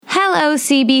Hello,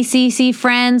 CBCC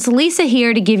friends. Lisa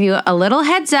here to give you a little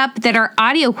heads up that our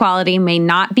audio quality may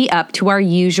not be up to our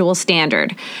usual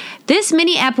standard. This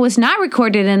mini ep was not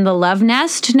recorded in the Love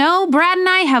Nest. No, Brad and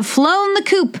I have flown the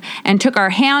coop and took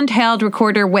our handheld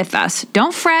recorder with us.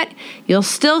 Don't fret, you'll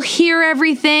still hear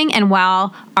everything, and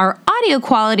while our audio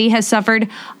quality has suffered,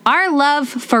 our love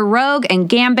for Rogue and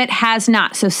Gambit has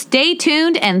not. So stay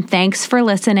tuned and thanks for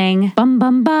listening. Bum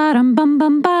bum bottom bum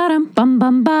bum bottom bum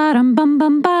bum bottom bum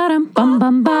bum bottom bum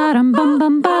bum bottom bum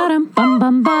bum bottom bum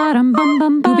bum bottom bum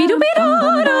bum doobie doobie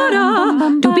da da da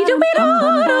doobie doobie da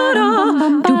da da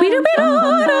doobie doobie da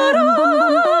da da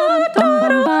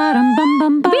bum bottom bum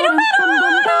bum bottom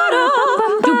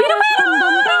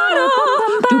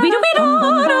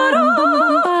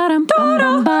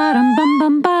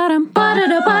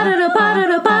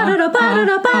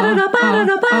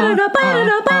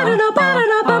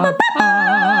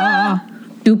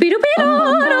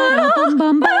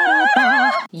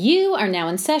You are now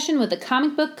in session with the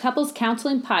Comic Book Couples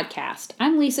Counseling Podcast.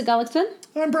 I'm Lisa Gullickson.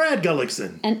 I'm Brad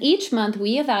Gullickson. And each month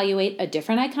we evaluate a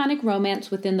different iconic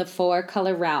romance within the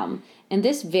four-color realm. In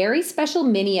this very special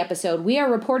mini-episode, we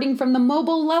are reporting from the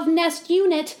Mobile Love Nest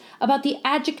unit about the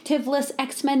adjectiveless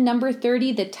X-Men number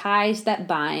 30, The Ties That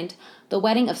Bind, the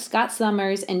wedding of Scott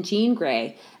Summers and Jean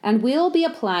Grey, and we'll be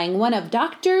applying one of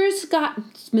Dr.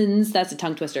 Scotsman's, that's a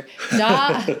tongue twister,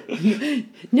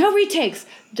 no retakes,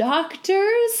 Dr.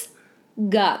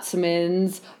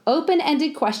 Scotsman's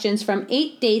open-ended questions from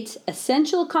 8 dates,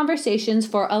 essential conversations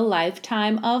for a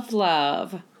lifetime of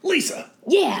love. Lisa!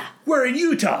 Yeah! We're in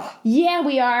Utah! Yeah,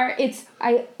 we are.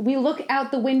 We look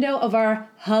out the window of our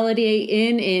Holiday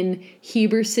Inn in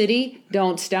Heber City,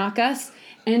 don't stalk us,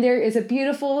 and there is a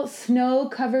beautiful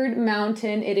snow-covered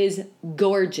mountain. It is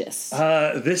gorgeous.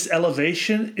 This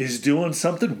elevation is doing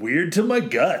something weird to my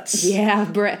guts. Yeah,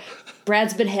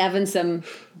 Brad's been having some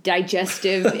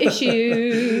digestive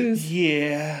issues.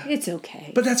 Yeah. It's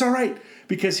okay. But that's all right,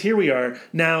 because here we are.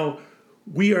 Now,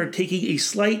 we are taking a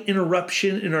slight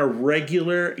interruption in our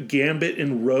regular Gambit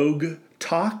and Rogue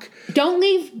talk. Don't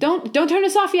leave. Don't turn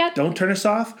us off yet. Don't turn us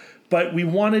off. But we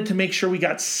wanted to make sure we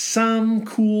got some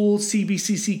cool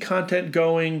CBCC content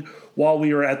going while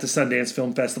we were at the Sundance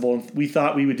Film Festival. And we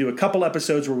thought we would do a couple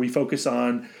episodes where we focus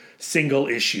on single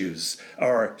issues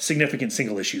or significant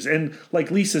single issues. And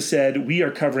like Lisa said, we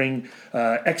are covering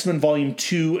X-Men Volume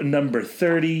 2, number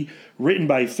 30, written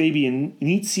by Fabian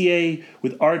Nitze,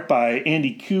 with art by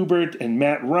Andy Kubert and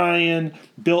Matt Ryan.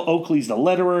 Bill Oakley's the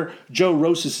letterer, Joe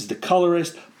Rosas is the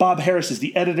colorist, Bob Harris is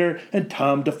the editor, and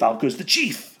Tom DeFalco is the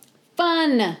chief.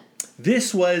 Fun!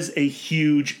 This was a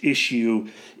huge issue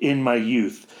in my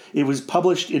youth. It was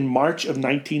published in March of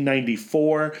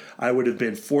 1994. I would have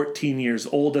been 14 years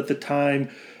old at the time.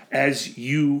 As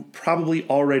you probably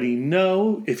already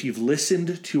know, if you've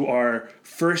listened to our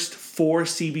first 4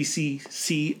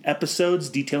 CBCC episodes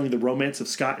detailing the romance of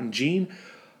Scott and Jean,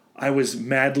 I was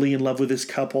madly in love with this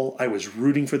couple. I was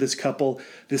rooting for this couple.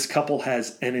 This couple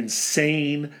has an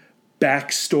insane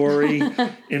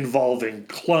backstory involving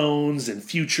clones and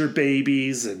future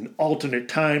babies and alternate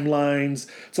timelines.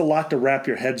 It's a lot to wrap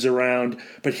your heads around.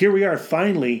 But here we are,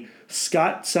 finally,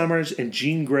 Scott Summers and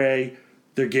Jean Grey,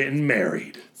 they're getting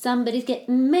married. Somebody's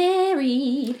getting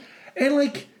married.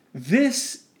 And,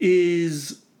 this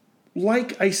is,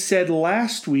 like I said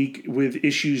last week with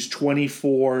issues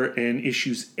 24 and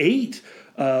issues 8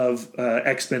 of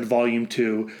X-Men Volume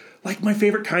 2, my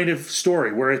favorite kind of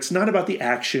story, where it's not about the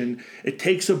action, it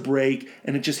takes a break,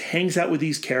 and it just hangs out with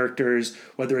these characters,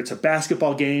 whether it's a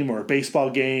basketball game or a baseball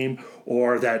game,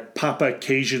 or that Papa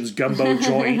Cajun's gumbo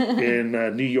joint in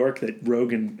New York that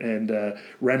Rogue and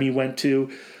Remy went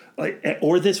to,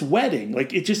 or this wedding.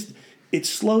 It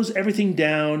slows everything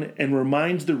down and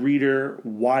reminds the reader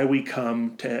why we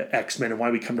come to X-Men and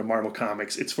why we come to Marvel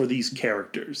Comics. It's for these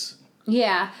characters.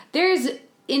 Yeah,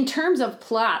 in terms of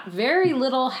plot, very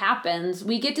little happens.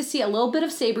 We get to see a little bit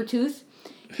of Sabretooth.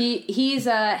 He's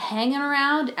hanging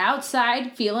around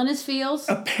outside, feeling his feels.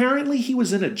 Apparently he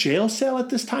was in a jail cell at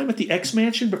this time at the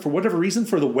X-Mansion, but for whatever reason,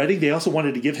 for the wedding, they also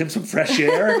wanted to give him some fresh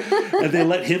air, and they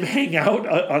let him hang out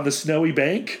on the snowy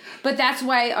bank. But that's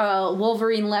why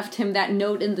Wolverine left him that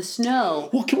note in the snow.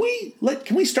 Well,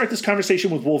 can we start this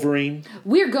conversation with Wolverine?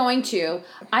 We're going to.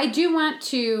 I do want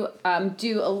to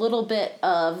do a little bit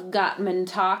of Gottman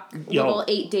talk, little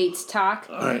 8 dates talk.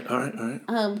 All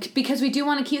right. Because we do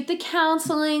want to keep the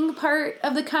counseling part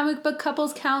of the comic book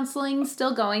couples counseling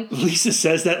still going. Lisa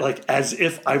says that as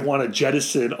if I want to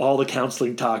jettison all the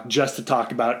counseling talk just to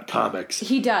talk about comics.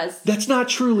 He does. That's not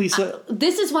true, Lisa.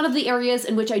 This is one of the areas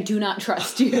in which I do not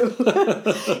trust you.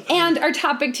 And our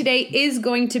topic today is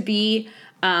going to be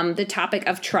the topic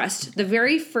of trust. The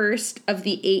very first of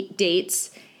the 8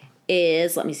 dates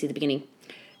is, let me see the beginning.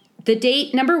 The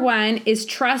date number 1 is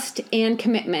trust and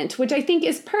commitment, which I think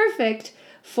is perfect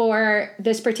for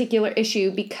this particular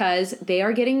issue because they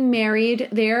are getting married,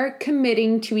 they're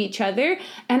committing to each other,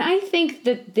 and I think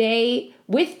that they,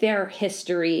 with their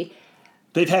history,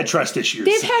 they've had trust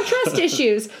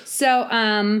issues.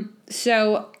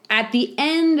 So at the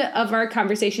end of our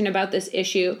conversation about this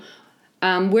issue,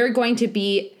 we're going to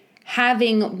be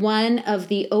having one of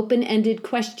the open-ended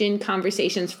question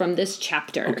conversations from this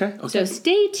chapter. Okay. So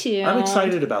stay tuned. I'm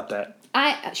excited about that.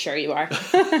 Sure you are.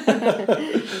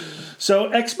 So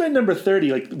X-Men number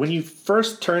 30, like when you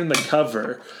first turn the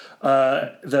cover,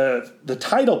 the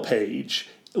title page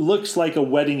looks like a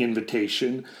wedding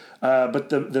invitation, but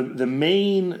the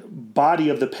main body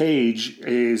of the page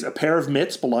is a pair of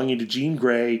mitts belonging to Jean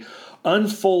Grey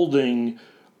unfolding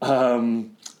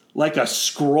like a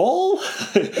scroll.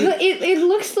 It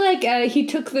looks like he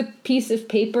took the piece of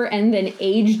paper and then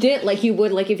aged it like you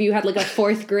would, like if you had like a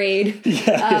 4th grade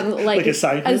like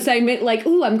assignment. Like,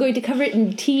 ooh, I'm going to cover it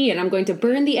in tea and I'm going to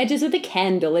burn the edges with a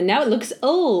candle, and now it looks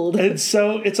old. And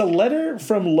so it's a letter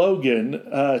from Logan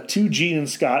to Jean and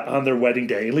Scott on their wedding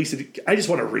day. At least I just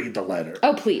want to read the letter.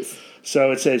 Oh, please.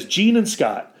 So it says, Jean and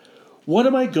Scott, what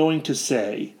am I going to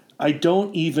say? I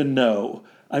don't even know.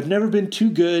 I've never been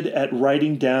too good at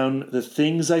writing down the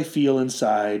things I feel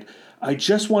inside. I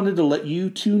just wanted to let you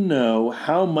two know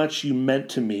how much you meant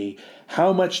to me,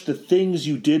 how much the things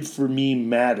you did for me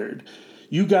mattered.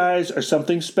 You guys are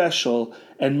something special,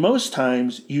 and most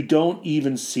times you don't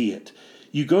even see it.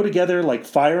 You go together like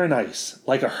fire and ice,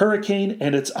 like a hurricane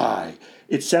and its eye.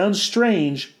 It sounds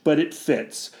strange, but it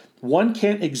fits. One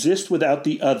can't exist without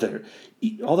the other.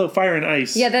 Although fire and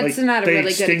ice, that's not a really good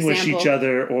example. They extinguish each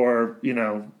other, or they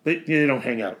don't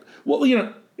hang out. Well,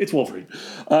 it's Wolverine.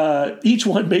 Each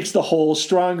one makes the whole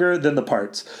stronger than the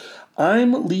parts.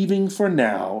 I'm leaving for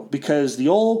now because the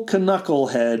old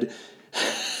knucklehead.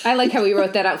 I like how we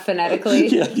wrote that out phonetically.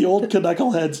 Yeah, the old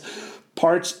knucklehead's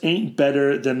parts ain't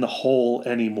better than the whole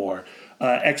anymore.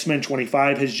 X-Men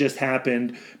 25 has just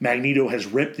happened. Magneto has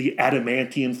ripped the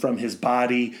adamantium from his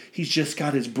body. He's just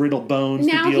got his brittle bones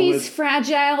to deal with. Now he's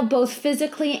fragile, both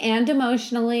physically and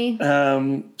emotionally.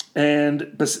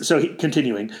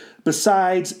 Continuing.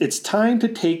 Besides, it's time to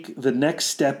take the next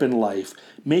step in life.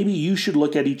 Maybe you should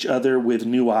look at each other with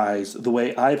new eyes, the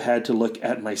way I've had to look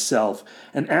at myself,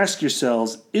 and ask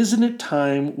yourselves, isn't it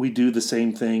time we do the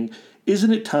same thing?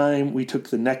 Isn't it time we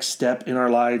took the next step in our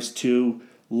lives too?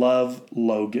 Love,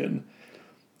 Logan.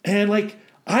 And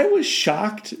I was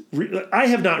shocked. I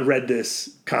have not read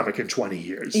this comic in 20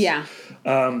 years. Yeah.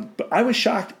 But I was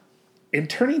shocked in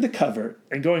turning the cover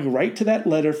and going right to that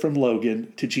letter from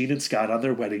Logan to Jean and Scott on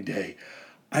their wedding day.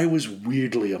 I was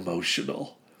weirdly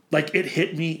emotional. It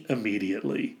hit me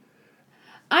immediately.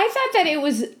 I thought that it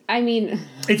was,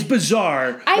 it's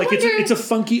bizarre. It's a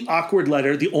funky, awkward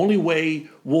letter. The only way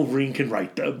Wolverine can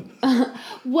write them.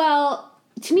 Well,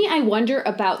 to me, I wonder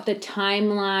about the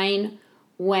timeline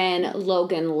when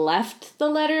Logan left the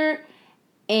letter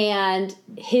and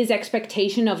his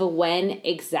expectation of when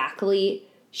exactly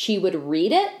she would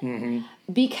read it. Mm-hmm.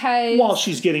 Because... while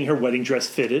she's getting her wedding dress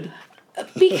fitted.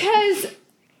 Because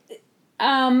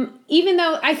even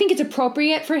though I think it's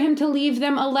appropriate for him to leave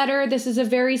them a letter, this is a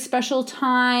very special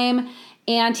time.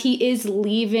 And he is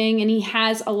leaving, and he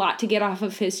has a lot to get off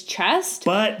of his chest.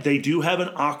 But they do have an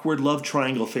awkward love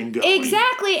triangle thing going.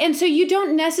 Exactly. And so you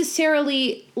don't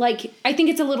necessarily, I think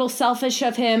it's a little selfish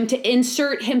of him to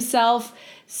insert himself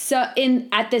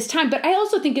at this time. But I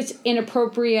also think it's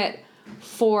inappropriate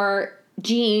for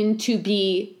Jean to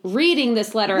be reading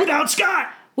this letter. Without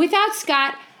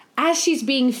Scott, as she's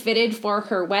being fitted for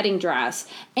her wedding dress.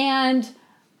 And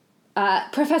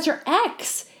Professor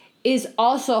X is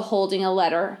also holding a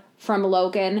letter from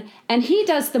Logan, and he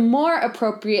does the more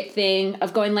appropriate thing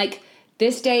of going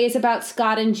this day is about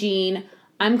Scott and Jean.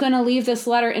 I'm going to leave this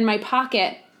letter in my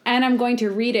pocket, and I'm going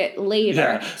to read it later.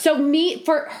 Yeah. So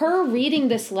for her reading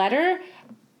this letter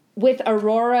with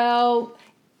Aurora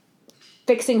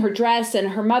fixing her dress and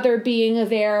her mother being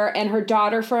there and her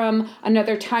daughter from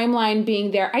another timeline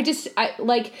being there,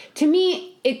 to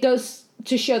me, it goes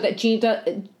to show that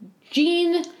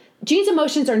Jean's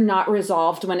emotions are not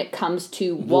resolved when it comes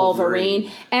to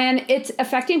Wolverine, and it's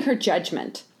affecting her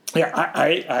judgment. Yeah,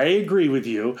 I agree with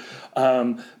you,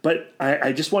 but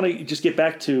I just want to get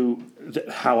back to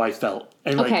how I felt.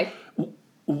 And okay.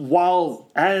 When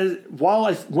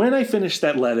I finished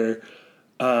that letter,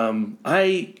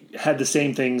 I had the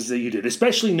same things that you did,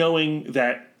 especially knowing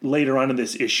that later on in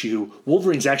this issue,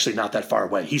 Wolverine's actually not that far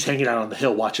away. He's hanging out on the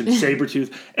hill watching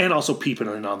Sabretooth and also peeping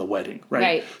in on the wedding,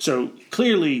 right? So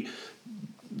clearly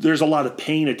there's a lot of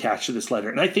pain attached to this letter.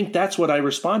 And I think that's what I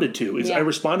responded to. I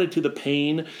responded to the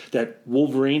pain that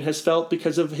Wolverine has felt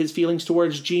because of his feelings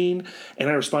towards Jean. And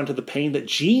I respond to the pain that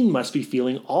Jean must be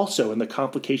feeling also and the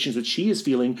complications that she is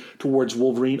feeling towards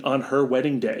Wolverine on her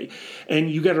wedding day. And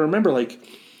you got to remember, like,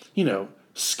 you know,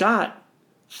 Scott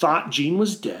thought Jean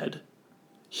was dead.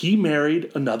 He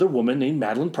married another woman named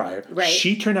Madeline Pryor. Right.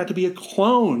 She turned out to be a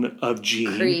clone of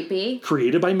Jean. Creepy.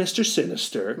 Created by Mr.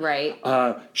 Sinister. Right.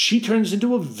 She turns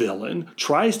into a villain,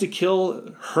 tries to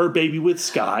kill her baby with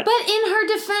Scott. But in her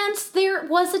defense, there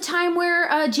was a time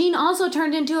where Jean also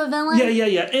turned into a villain.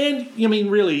 Yeah. And, I mean,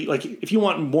 really, like, if you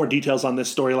want more details on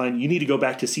this storyline, you need to go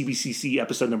back to CBCC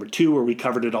episode number 2 where we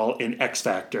covered it all in X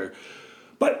Factor.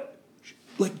 But,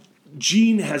 like,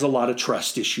 Jean has a lot of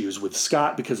trust issues with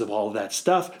Scott because of all of that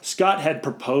stuff. Scott had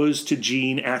proposed to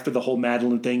Jean after the whole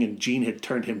Madeline thing, and Jean had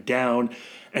turned him down.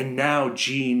 And now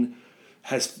Jean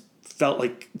has felt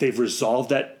like they've resolved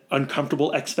that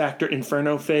uncomfortable X Factor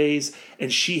Inferno phase, and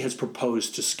she has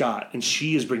proposed to Scott, and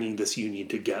she is bringing this union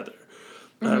together.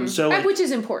 Which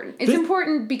is important. It's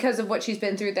important because of what she's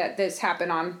been through that this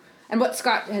happened on. And what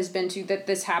Scott has been to, that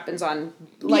this happens on,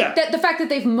 like, the fact that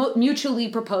they've mutually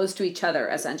proposed to each other,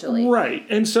 essentially. Right.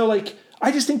 And so, like, I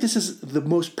just think this is the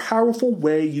most powerful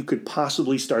way you could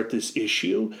possibly start this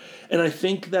issue. And I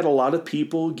think that a lot of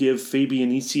people give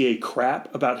Fabian Icier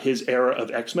crap about his era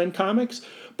of X-Men comics.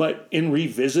 But in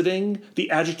revisiting the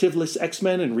adjectiveless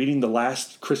X-Men and reading the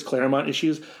last Chris Claremont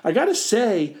issues, I gotta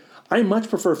say, I much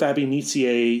prefer Fabian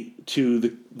Icier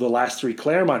to the last 3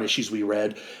 Claremont issues we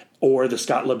read, or the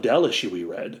Scott Lobdell issue we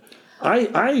read.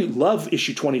 I love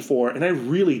issue 24, and I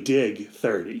really dig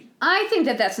 30. I think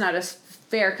that that's not a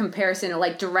fair comparison,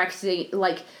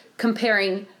 like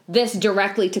comparing this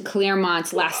directly to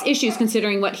Claremont's last issues,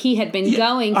 considering what he had been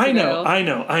going through. I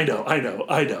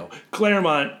know.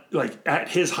 Claremont, like, at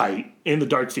his height in the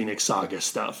Dark Phoenix saga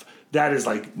stuff, that is,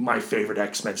 like, my favorite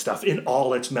X-Men stuff in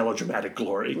all its melodramatic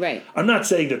glory. Right. I'm not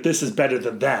saying that this is better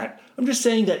than that. I'm just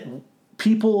saying that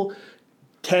people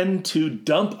tend to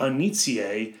dump on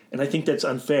Nietzsche, and I think that's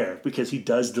unfair because he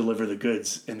does deliver the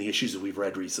goods in the issues that we've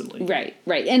read recently. Right.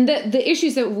 And the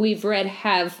issues that we've read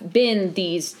have been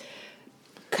these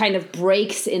kind of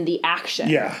breaks in the action.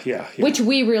 Yeah. Which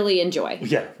we really enjoy.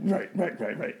 Yeah,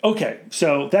 right. Okay,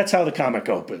 so that's how the comic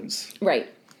opens. Right.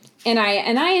 And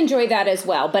I enjoy that as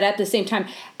well, but at the same time,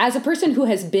 as a person who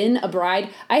has been a bride,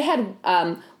 I had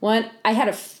one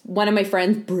of my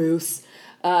friends, Bruce.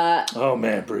 Oh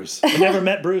man, Bruce. I never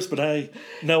met Bruce, but I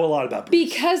know a lot about Bruce.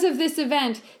 Because of this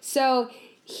event. So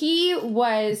he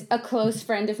was a close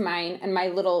friend of mine and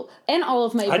all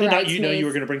of my bridesmaids. I did not know you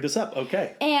were going to bring this up.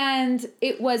 Okay. And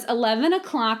it was 11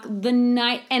 o'clock the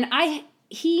night, and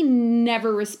he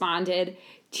never responded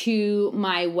to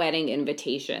my wedding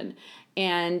invitation.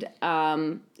 And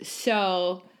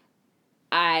so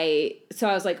I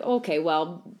was like, okay,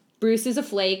 well, Bruce is a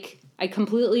flake. I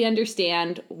completely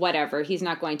understand, whatever, he's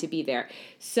not going to be there.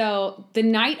 So the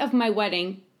night of my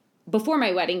wedding, before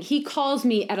my wedding, he calls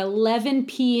me at 11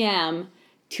 p.m.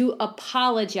 to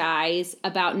apologize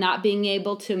about not being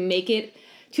able to make it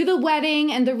to the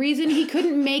wedding. And the reason he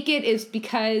couldn't make it is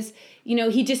because,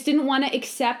 he just didn't want to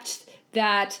accept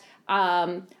that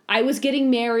I was getting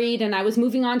married and I was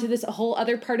moving on to this whole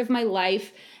other part of my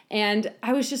life. And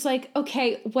I was just like,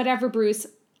 okay, whatever, Bruce.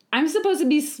 I'm supposed to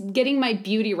be getting my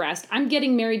beauty rest. I'm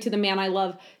getting married to the man I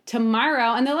love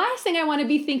tomorrow. And the last thing I want to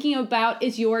be thinking about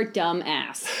is your dumb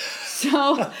ass.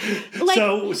 So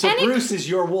Bruce is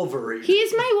your Wolverine.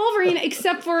 He's my Wolverine,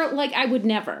 except for, like, I would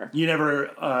never. You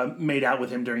never made out with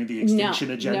him during the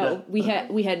Extinction Agenda? No, we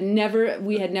had never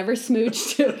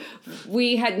smooched.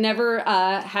 We had never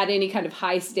had any kind of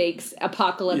high stakes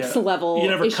apocalypse level. You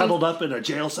never issues. Cuddled up in a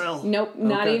jail cell? Nope,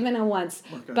 not even once.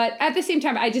 Okay. But at the same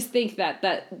time, I just think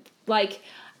that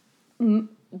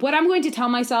what I'm going to tell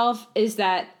myself is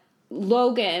that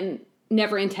Logan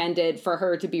never intended for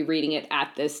her to be reading it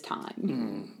at this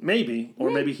time. Maybe. Or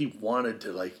maybe he wanted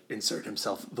to, like, insert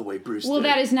himself the way Bruce did. Well,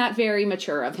 that is not very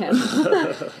mature of him.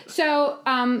 So,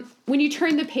 when you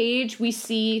turn the page, we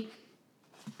see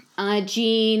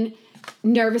Jean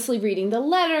nervously reading the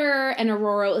letter, and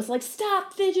Aurora is like,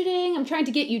 stop fidgeting, I'm trying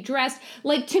to get you dressed.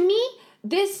 Like, to me,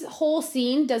 this whole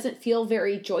scene doesn't feel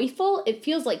very joyful. It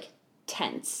feels like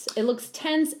tense. It looks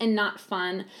tense and not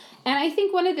fun. And I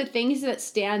think one of the things that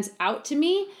stands out to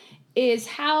me is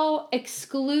how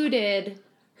excluded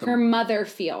her mother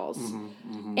feels.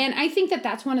 And I think that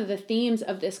that's one of the themes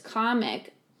of this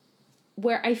comic,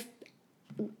 where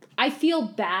I feel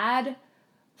bad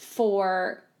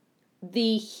for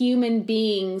the human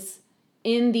beings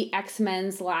in the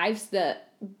X-Men's lives,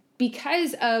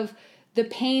 because of the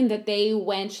pain that they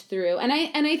went through. And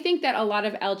I think that a lot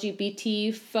of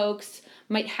LGBT folks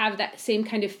might have that same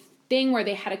kind of thing where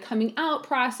they had a coming out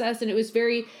process, and it was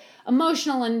very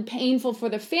emotional and painful for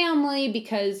the family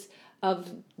because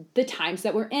of the times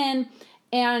that we're in.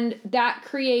 And that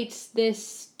creates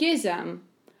this schism,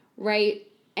 right?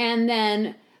 And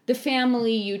then the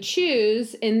family you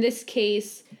choose, in this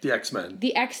case, the X-Men,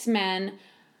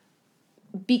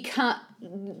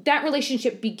 that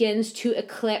relationship begins to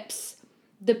eclipse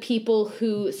the people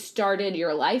who started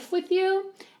your life with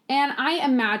you. And I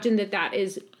imagine that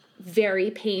is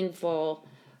very painful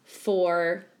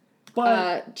for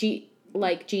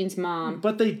Jean's mom.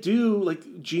 But they do,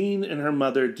 like, Jean and her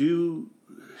mother do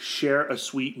share a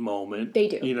sweet moment. They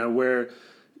do. You know, where,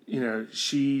 you know,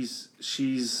 she's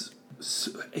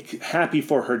happy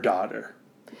for her daughter.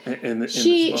 In this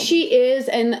moment. She is,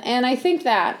 and I think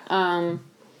that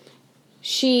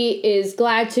she is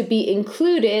glad to be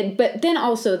included, but then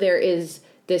also there is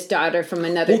this daughter from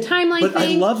another timeline but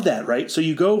thing. I love that, right? So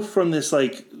you go from this,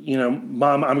 like, you know,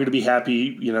 Mom, I'm going to be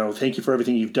happy, you know, thank you for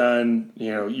everything you've done,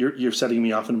 you know, you're setting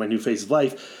me off into my new phase of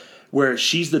life, where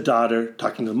she's the daughter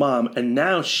talking to the mom, and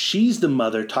now she's the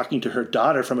mother talking to her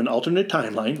daughter from an alternate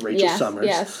timeline, Rachel Summers.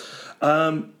 Yes.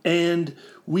 And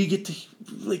we get to,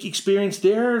 like, experience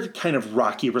their kind of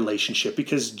rocky relationship,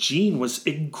 because Jean was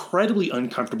incredibly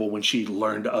uncomfortable when she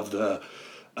learned of the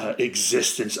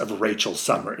existence of Rachel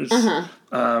Summers.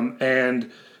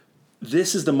 And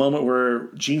this is the moment where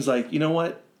Jean's like, you know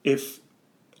what? If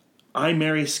I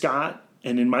marry Scott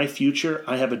and in my future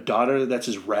I have a daughter that's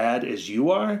as rad as you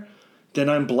are, then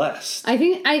I'm blessed. I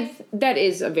think that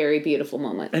is a very beautiful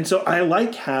moment. And so I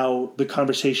like how the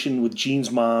conversation with Jean's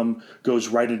mom goes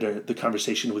right into the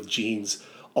conversation with Jean's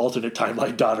alternate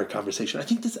timeline daughter conversation. I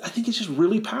think it's just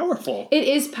really powerful. It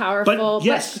is powerful. But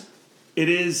yes, it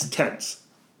is tense.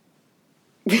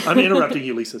 I'm interrupting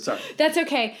you, Lisa. Sorry. That's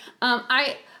okay.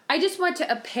 I just want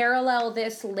to parallel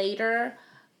this later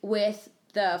with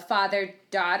the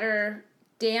father-daughter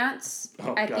dance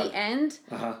the end.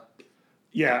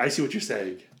 Yeah, I see what you're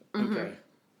saying.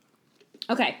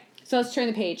 Okay, so let's turn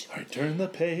the page. All right, turn the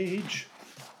page.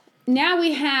 Now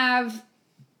we have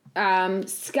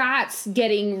Scott's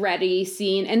getting ready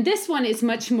scene, and this one is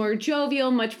much more jovial,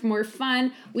 much more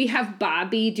fun. We have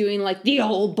Bobby doing, like, the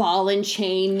whole ball and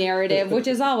chain narrative, which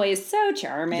is always so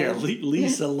charming. Yeah,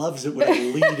 Lisa loves it when I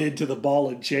lead into the ball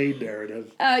and chain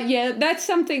narrative. Yeah, that's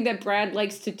something that Brad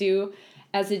likes to do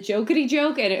as a jokety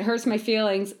joke, and it hurts my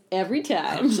feelings every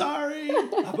time. I'm sorry.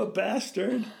 I'm a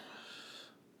bastard.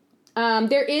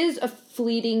 There is a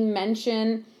fleeting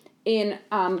mention in,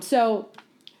 so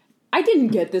I didn't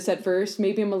get this at first.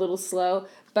 Maybe I'm a little slow,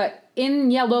 but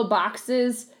in Yellow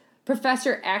Boxes,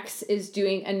 Professor X is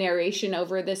doing a narration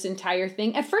over this entire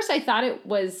thing. At first I thought it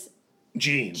was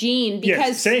Jean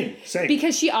because same.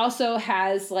 Because she also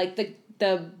has, like, the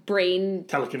brain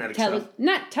telekinetic stuff.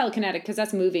 Not telekinetic, because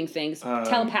that's moving things.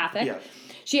 Telepathic. Yeah.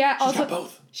 She's got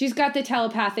both. She's got the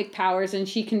telepathic powers, and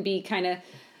she can be kind of,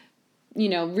 you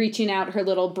know, reaching out her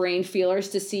little brain feelers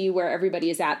to see where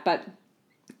everybody is at. But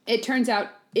it turns out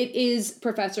it is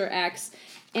Professor X,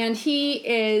 and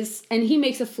he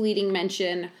makes a fleeting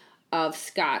mention of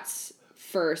Scott's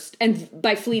first, and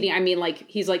by fleeting I mean, like,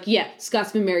 he's like, yeah,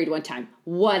 Scott's been married one time.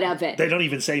 What of it? They don't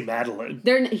even say Madeline.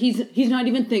 He's not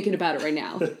even thinking about it right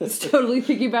now. He's totally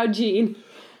thinking about Jean.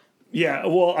 Yeah,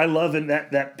 well, I love in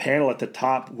that panel at the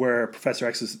top where Professor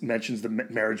X mentions the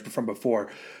marriage from before.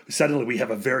 Suddenly we have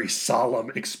a very solemn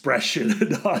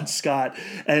expression on Scott,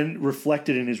 and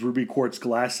reflected in his ruby quartz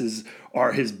glasses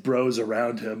are his bros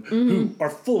around him who are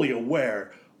fully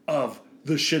aware of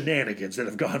the shenanigans that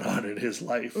have gone on in his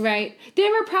life. Right. They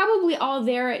were probably all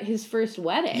there at his first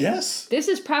wedding. Yes. This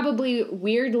is probably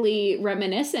weirdly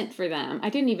reminiscent for them.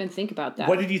 I didn't even think about that.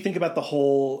 What did you think about the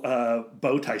whole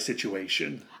bow tie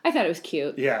situation? I thought it was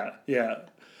cute. Yeah.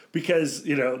 Because,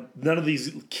 you know, none of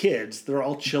these kids, they're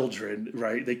all children,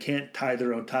 right? They can't tie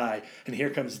their own tie. And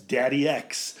here comes Daddy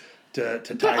X to tie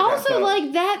that bow. But also,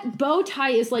 like, that bow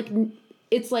tie is, like,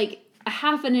 it's, like, a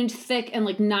half an inch thick and,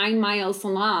 like, 9 miles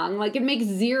long. Like, it makes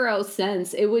zero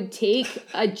sense. It would take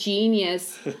a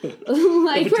genius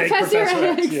like Professor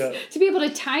X to be able to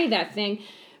tie that thing.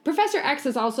 Professor X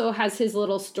also has his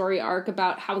little story arc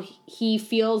about how he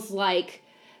feels like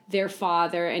their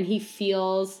father, and he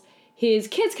feels his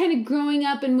kids kind of growing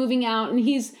up and moving out, and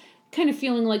he's kind of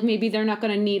feeling like maybe they're not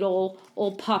going to need old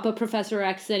Papa Professor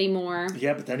X anymore.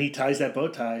 Yeah, but then he ties that bow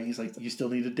tie. He's like, you still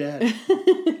need a dad.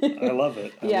 I love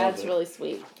it. It's really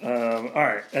sweet. All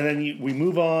right. And then we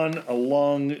move on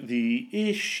along the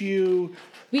issue.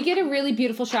 We get a really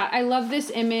beautiful shot. I love this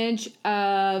image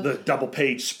of... The double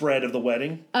page spread of the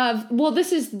wedding.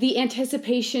 This is the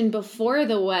anticipation before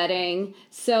the wedding.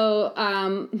 So,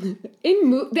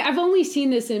 I've only seen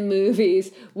this in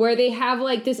movies where they have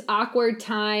like this awkward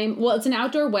time. Well, it's an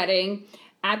outdoor wedding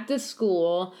at the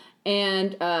school,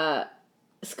 and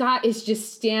Scott is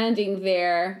just standing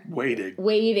there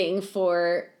waiting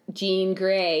for Jean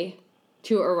Grey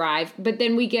to arrive. But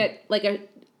then we get like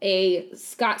a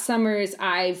Scott Summers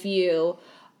eye view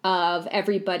of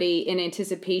everybody in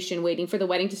anticipation waiting for the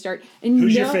wedding to start. And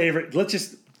who's your favorite? Let's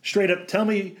just straight up tell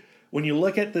me, when you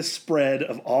look at the spread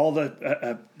of all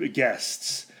the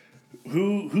guests,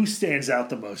 who stands out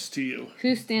the most to you?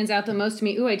 Who stands out the most to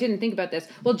me? Ooh, I didn't think about this.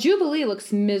 Well, Jubilee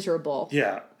looks miserable.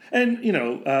 Yeah. And,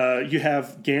 you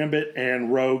have Gambit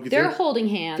and Rogue. They're holding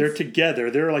hands. They're together.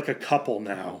 They're like a couple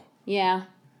now. Yeah.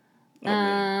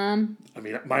 I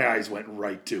mean, my eyes went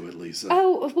right to it, Lisa.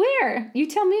 Oh, where? You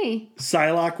tell me.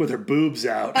 Psylocke with her boobs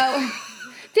out. Oh,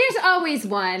 there's always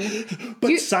one. But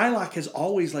Psylocke has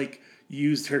always,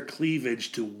 used her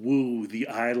cleavage to woo the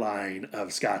eye line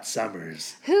of Scott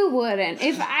Summers. Who wouldn't?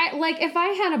 If I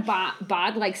had a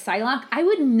bod like Psylocke, I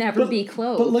would never be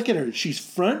clothed. But look at her. She's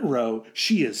front row.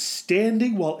 She is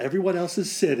standing while everyone else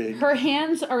is sitting. Her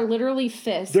hands are literally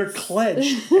fists. They're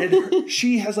clenched. And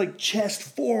she has chest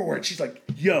forward. She's like,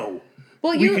 yo,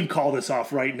 we can call this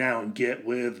off right now and get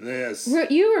with this.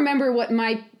 You remember what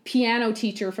my piano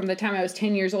teacher from the time I was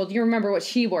 10 years old, you remember what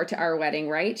she wore to our wedding,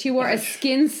 right? She wore a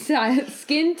skin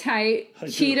tight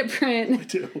cheetah print. I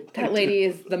do. That lady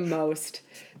is the most.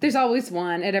 There's always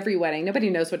one at every wedding. Nobody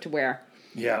knows what to wear.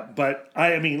 Yeah, but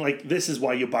I mean, this is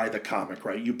why you buy the comic,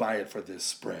 right? You buy it for this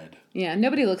spread. Yeah,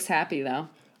 nobody looks happy though.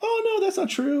 Oh no, that's not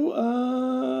true.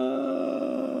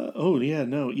 Artie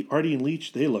and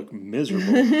Leach, they look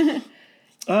miserable.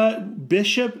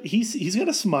 Bishop, he's got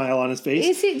a smile on his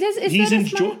face.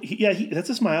 That's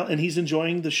a smile, and he's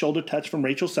enjoying the shoulder touch from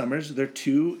Rachel Summers. They're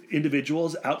two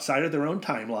individuals outside of their own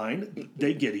timeline.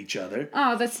 They get each other.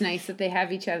 Oh, that's nice that they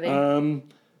have each other.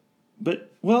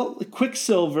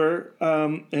 Quicksilver,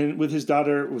 and with his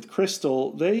daughter, with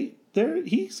Crystal,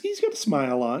 he's got a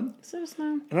smile on. So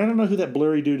smile. And I don't know who that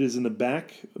blurry dude is in the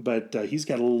back, but he's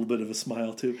got a little bit of a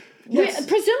smile too. Yes.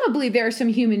 Presumably, there are some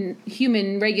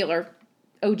human regular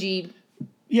OG.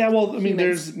 Yeah, well, I mean,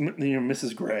 there's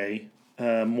Mrs. Grey,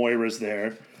 Moira's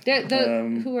there.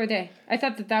 Who are they? I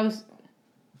thought that was.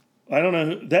 I don't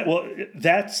know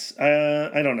that's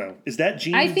I don't know. Is that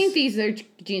Jean's? I think these are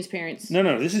Jean's parents.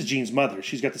 No, this is Jean's mother.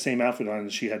 She's got the same outfit on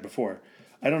as she had before.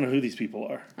 I don't know who these people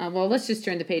are. Well, let's just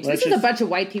turn the page. This is a bunch of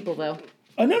white people, though.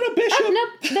 Oh, no, Bishop. Oh,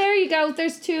 nope. There you go.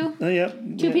 There's two.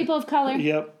 Yep. Two people of color.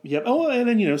 Yep. Oh, and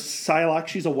then, Psylocke,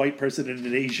 she's a white person in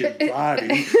an Asian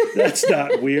body. That's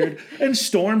not weird. And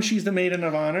Storm, she's the maiden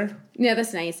of honor. Yeah,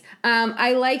 that's nice.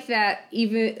 I like that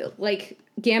even,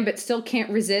 Gambit still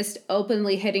can't resist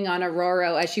openly hitting on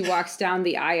Aurora as she walks down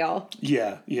the aisle.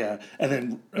 Yeah. And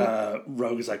then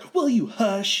Rogue is like, will you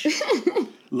hush?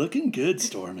 Looking good,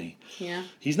 Stormy. Yeah.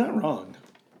 He's not wrong.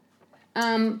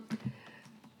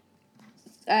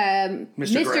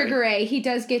 Mr. Grey, he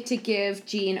does get to give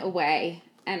Jean away.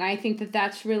 And I think that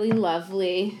that's really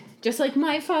lovely. Just like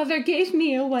my father gave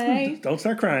me away. Don't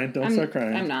start crying. I'm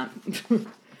not.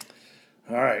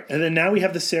 All right. And then now we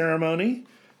have the ceremony.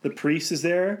 The priest is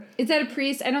there. Is that a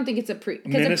priest? I don't think it's a priest.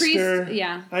 Minister. A priest,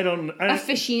 yeah.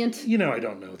 Officiant. I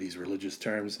don't know these religious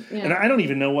terms. Yeah. And I don't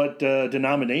even know what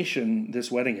denomination this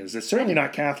wedding is. It's certainly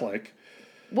not Catholic.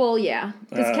 Well, yeah.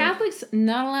 Because Catholics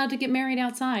not allowed to get married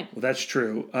outside. Well, that's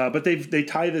true. But they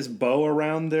tie this bow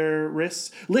around their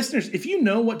wrists. Listeners, if you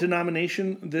know what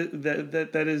denomination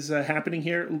that is happening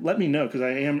here, let me know, because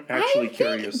I am actually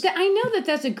curious. I know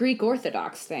that's a Greek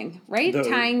Orthodox thing, right?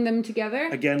 Tying them together.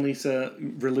 Again, Lisa,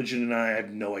 religion and I have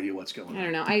no idea what's going on. I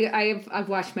don't know. I've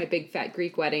watched my big fat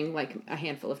Greek wedding a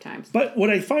handful of times. But what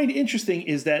I find interesting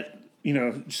is that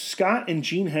Scott and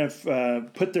Jean have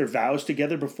put their vows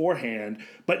together beforehand,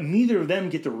 but neither of them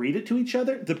get to read it to each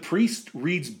other. The priest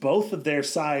reads both of their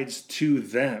sides to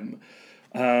them.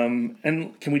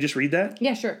 And can we just read that?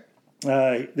 Yeah, sure.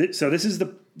 So this is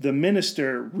the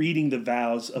minister reading the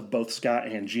vows of both Scott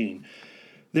and Jean.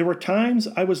 There were times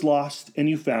I was lost and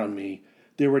you found me.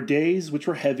 There were days which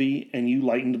were heavy and you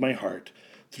lightened my heart.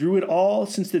 Through it all,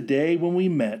 since the day when we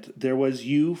met, there was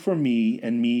you for me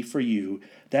and me for you.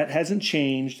 That hasn't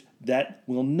changed. That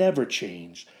will never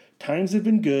change. Times have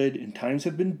been good and times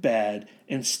have been bad,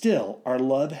 and still our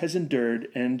love has endured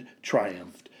and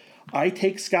triumphed. I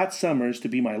take Scott Summers to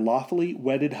be my lawfully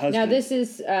wedded husband. Now this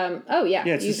is, yeah,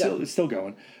 it's still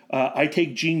going. I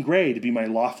take Jean Grey to be my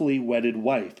lawfully wedded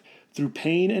wife. Through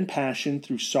pain and passion,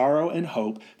 through sorrow and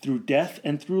hope, through death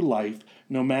and through life,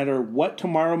 no matter what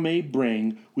tomorrow may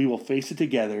bring, we will face it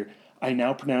together. I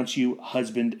now pronounce you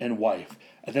husband and wife.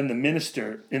 And then the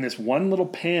minister, in this one little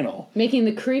panel, making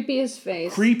the creepiest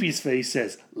face,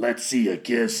 says, "Let's see a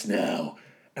kiss now."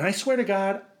 And I swear to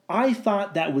God, I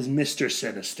thought that was Mr.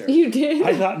 Sinister. You did?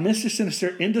 I thought Mr.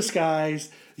 Sinister in disguise,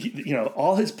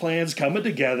 all his plans coming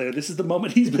together. This is the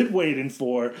moment he's been waiting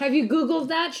for. Have you Googled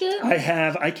that shit? I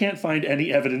have. I can't find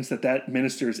any evidence that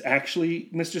minister is actually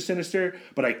Mr. Sinister,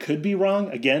 but I could be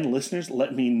wrong. Again, listeners,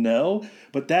 let me know.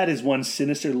 But that is one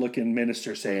sinister-looking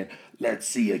minister saying, "Let's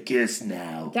see a kiss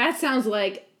now." That sounds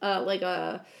like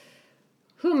a...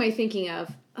 Who am I thinking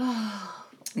of?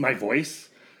 My voice?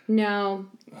 No.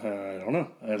 I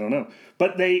don't know.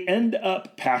 But they end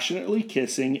up passionately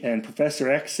kissing, and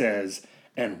Professor X says,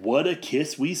 "And what a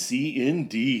kiss we see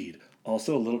indeed."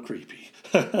 Also a little creepy.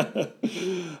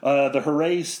 The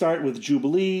hoorays start with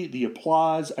Jubilee. The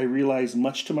applause, I realize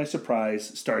much to my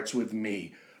surprise, starts with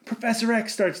me. Professor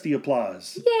X starts the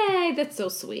applause. Yay, that's so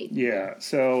sweet. Yeah,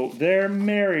 so they're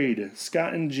married,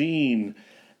 Scott and Jean,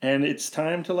 and it's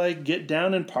time to, get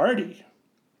down and party.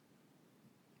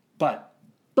 But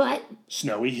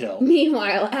Snowy Hill.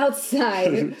 Meanwhile,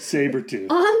 outside, Sabretooth.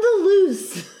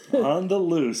 On the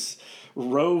loose,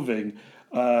 roving.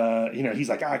 He's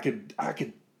like, I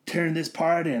could turn this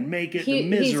party and make it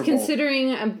miserable. He's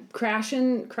considering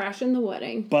crashing the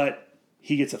wedding. But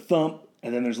he gets a thump,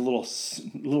 and then there's a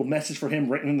little message for him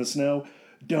written in the snow.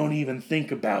 "Don't even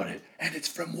think about it." And it's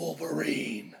from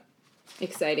Wolverine.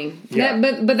 Exciting. Yeah.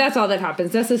 But that's all that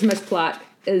happens. That's as much plot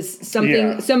as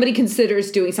somebody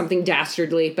considers doing something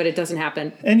dastardly, but it doesn't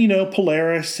happen. And,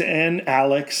 Polaris and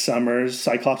Alex Summers,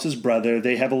 Cyclops' brother,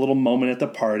 they have a little moment at the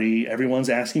party.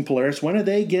 Everyone's asking Polaris, when are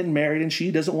they getting married? And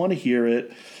she doesn't want to hear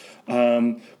it.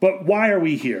 But why are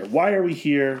we here?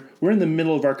 We're in the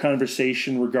middle of our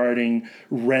conversation regarding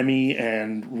Remy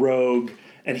and Rogue.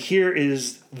 And here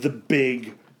is the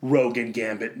big Rogue and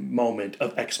Gambit moment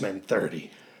of X-Men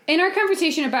 30. In our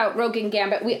conversation about Rogue and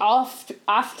Gambit, we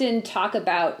often talk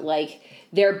about,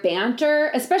 their banter,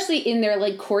 especially in their,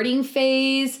 courting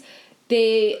phase.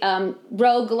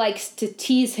 Rogue likes to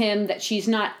tease him that she's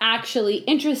not actually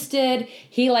interested.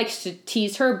 He likes to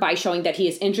tease her by showing that he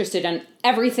is interested in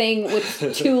everything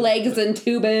with 2 legs and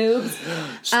 2 boobs.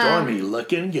 Stormy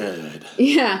looking good.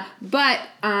 Yeah, but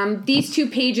these 2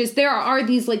 pages, there are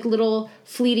these, little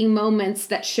fleeting moments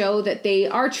that show that they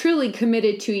are truly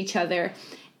committed to each other.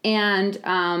 And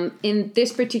in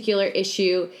this particular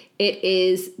issue, it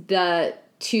is the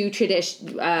 2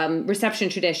 reception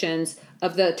traditions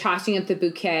of the tossing of the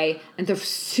bouquet and the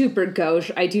super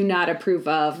gauche, I do not approve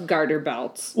of, garter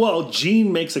belts. Well,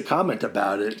 Jean makes a comment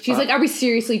about it. She's like, are we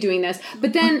seriously doing this?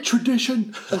 But then...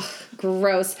 Tradition.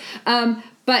 Gross.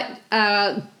 But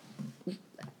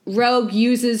Rogue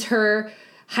uses her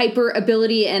hyper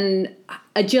ability and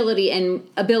agility and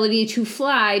ability to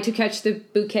fly to catch the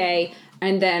bouquet,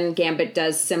 and then Gambit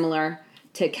does similar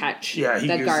to catch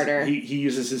the garter. He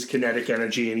uses his kinetic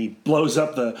energy and he blows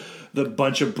up the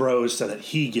bunch of bros so that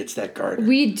he gets that garter.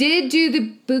 We did do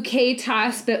the bouquet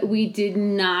toss, but we did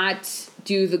not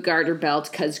do the garter belt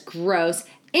because gross.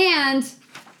 And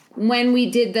when we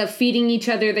did the feeding each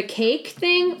other the cake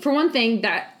thing, for one thing,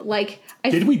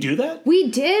 did we do that? We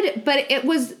did, but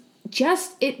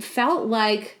it felt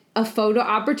like a photo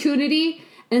opportunity.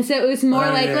 And so it was more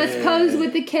let's pose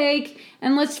with the cake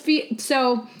and let's feed.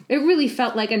 So it really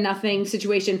felt like a nothing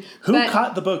situation. Who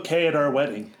caught the bouquet at our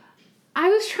wedding? I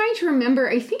was trying to remember.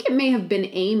 I think it may have been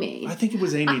Amy. I think it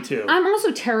was Amy too. I'm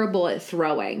also terrible at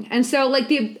throwing. And so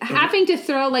having to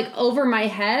throw over my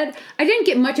head, I didn't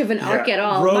get much of an arc at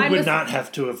all. Rogue would not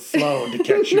have to have flown to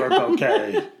catch your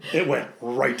bouquet. It went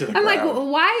right to the ground. I'm like,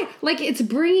 why? It's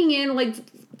bringing in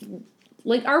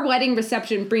our wedding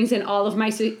reception brings in all of my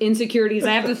insecurities.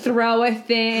 I have to throw a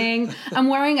thing. I'm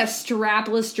wearing a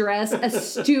strapless dress, a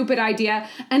stupid idea.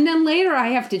 And then later I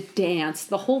have to dance.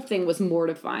 The whole thing was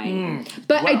mortifying.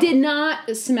 But I did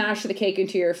not smash the cake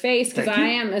into your face because I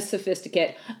am a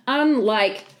sophisticate,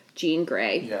 unlike Jean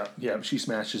Grey. Yeah, she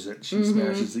smashes it. She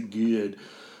smashes it good.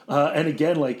 And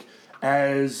again,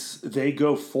 as they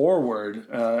go forward,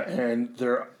 and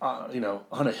they're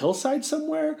on a hillside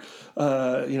somewhere,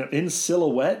 in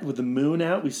silhouette with the moon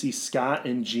out. We see Scott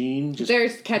and Jean just they're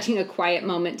catching a quiet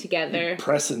moment together,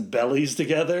 pressing bellies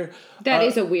together. That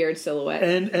is a weird silhouette.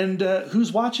 And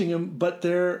who's watching them but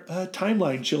their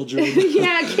timeline children?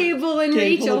 Yeah, Cable and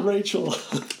Rachel.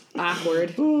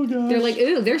 Awkward. Oh, gosh. They're like,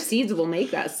 ooh, their seeds will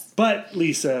make us. But,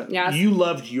 Lisa, yes. You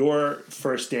loved your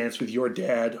first dance with your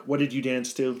dad. What did you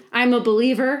dance to? I'm a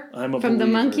Believer from the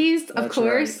Monkees, of That's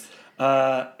course.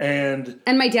 Right. And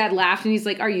my dad laughed, and he's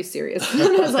like, are you serious? And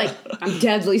I was like, I'm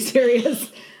deadly serious.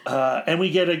 And we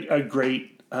get a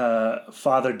great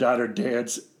father-daughter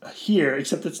dance here,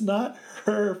 except it's not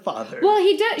her father. Well,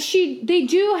 he does. They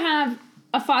do have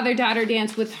a father-daughter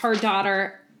dance with her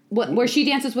daughter, where she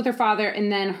dances with her father,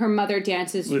 and then her mother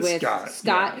dances with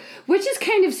Scott, which is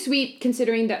kind of sweet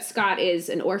considering that Scott is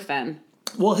an orphan.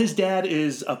 Well, his dad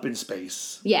is up in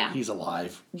space. Yeah. He's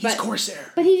alive. He's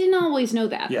Corsair. But he didn't always know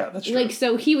that. Yeah, that's true.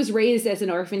 So he was raised as an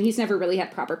orphan. He's never really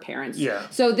had proper parents. Yeah.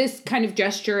 So this kind of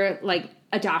gesture,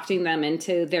 adopting them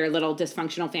into their little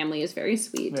dysfunctional family, is very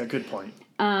sweet. Yeah, good point.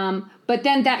 But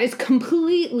then that is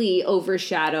completely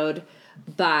overshadowed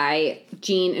by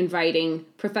Jean inviting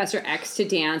Professor X to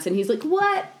dance. And he's like,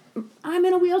 what? I'm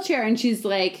in a wheelchair. And she's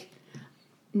like,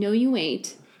 no, you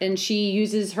ain't. And she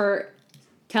uses her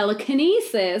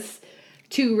telekinesis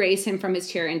to raise him from his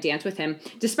chair and dance with him,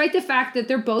 despite the fact that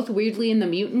they're both weirdly in the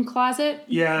mutant closet.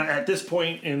 Yeah, at this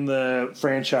point in the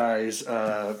franchise,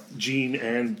 Jean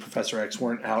and Professor X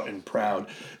weren't out and proud.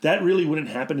 That really wouldn't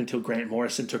happen until Grant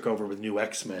Morrison took over with New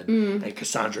X-Men and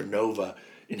Cassandra Nova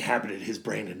inhabited his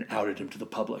brain and outed him to the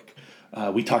public.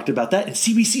 We talked about that in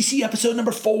CBCC episode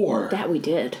number 4. That we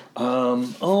did.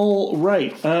 All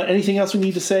right. Anything else we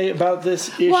need to say about this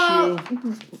issue? Well,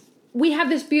 we have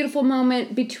this beautiful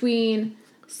moment between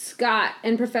Scott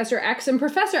and Professor X, and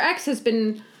Professor X has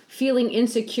been feeling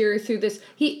insecure through this.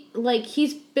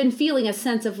 He's been feeling a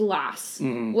sense of loss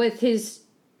with his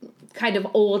kind of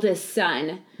oldest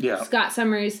son, Scott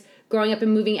Summers, growing up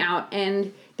and moving out,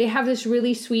 and they have this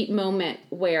really sweet moment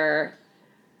where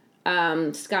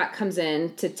Scott comes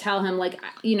in to tell him,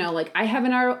 I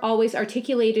haven't always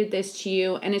articulated this to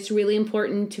you, and it's really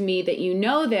important to me that you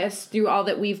know this through all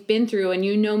that we've been through, and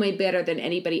you know me better than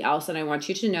anybody else, and I want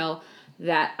you to know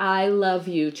that I love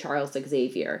you, Charles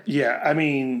Xavier. Yeah, I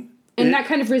mean... And that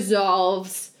kind of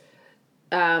resolves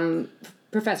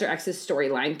Professor X's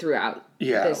storyline throughout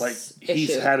this issue.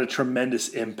 He's had a tremendous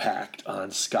impact on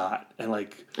Scott, and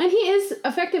he is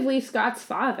effectively Scott's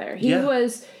father.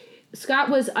 Scott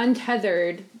was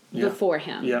untethered before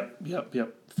him.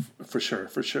 Yep. For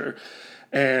sure.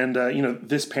 And,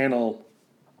 this panel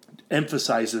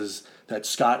emphasizes that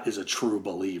Scott is a true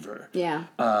believer. Yeah.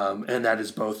 And that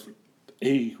is both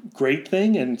a great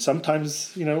thing, and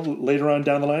sometimes, later on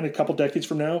down the line, a couple decades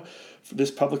from now,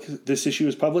 this issue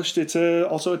is published, it's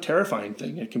also a terrifying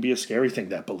thing. It can be a scary thing,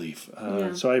 that belief.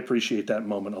 So I appreciate that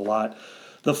moment a lot.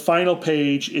 The final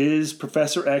page is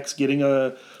Professor X getting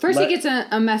First he gets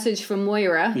a message from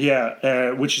Moira.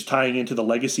 Yeah, which is tying into the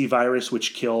legacy virus,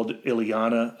 which killed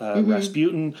Illyana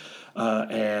Rasputin.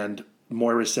 And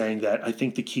Moira's saying that I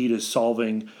think the key to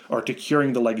solving or to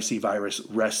curing the legacy virus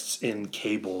rests in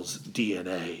Cable's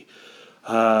DNA.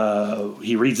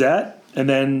 He reads that, and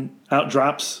then out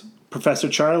drops Professor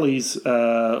Charlie's,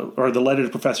 or the letter to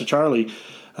Professor Charlie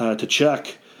to Chuck,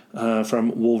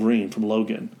 from Wolverine, from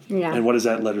Logan. Yeah. And what does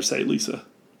that letter say, Lisa?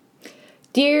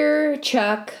 Dear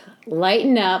Chuck,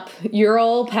 lighten up, your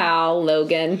old pal,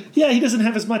 Logan. Yeah, he doesn't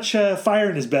have as much fire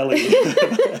in his belly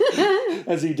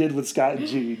as he did with Scott and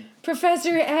Jean.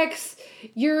 Professor X,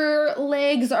 your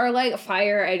legs are like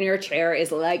fire and your chair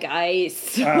is like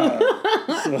ice.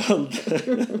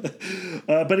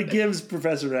 But it gives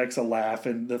Professor X a laugh,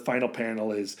 and the final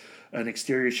panel is an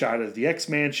exterior shot of the X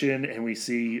Mansion, and we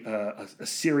see a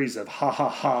series of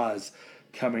ha-ha-has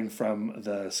coming from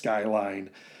the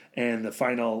skyline, and the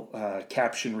final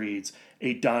caption reads,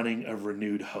 "A dawning of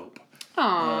renewed hope." Aww.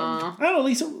 I don't know,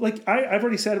 Lisa, I've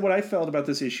already said what I felt about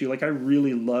this issue. I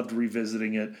really loved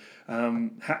revisiting it.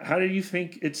 How do you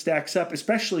think it stacks up,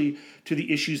 especially to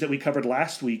the issues that we covered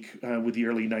last week with the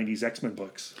early 90s X-Men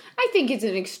books? I think it's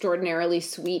an extraordinarily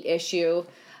sweet issue.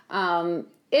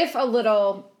 If a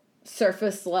little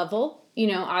surface level,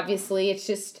 obviously it's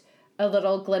just a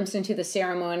little glimpse into the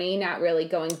ceremony, not really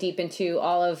going deep into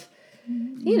all of,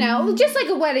 just like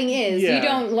a wedding is. Yeah. You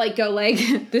don't go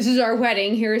this is our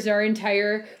wedding, here's our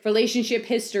entire relationship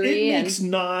history. It makes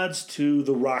nods to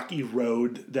the rocky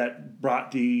road that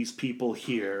brought these people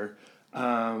here.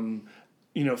 Fabi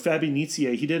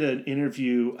Nizier, he did an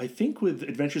interview, I think with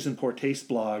Adventures in Poor Taste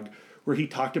blog, where he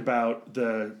talked about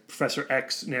the Professor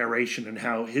X narration and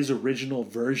how his original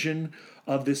version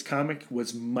of this comic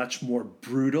was much more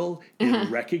brutal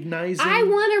and recognizing. I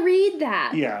want to read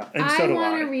that. Yeah, and so do I. I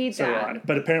want to read that.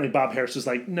 But apparently Bob Harris was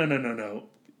like, no.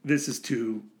 This is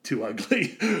too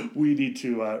ugly. We need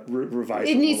to revise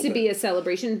it. It needs to be a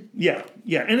celebration. Yeah,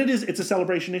 and it's a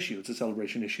celebration issue.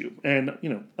 And,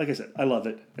 like I said, I love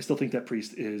it. I still think that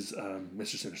priest is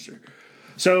Mr. Sinister.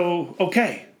 So,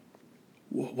 okay.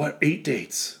 What, 8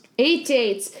 dates? 8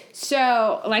 dates.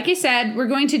 So, like I said, we're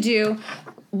going to do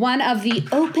one of the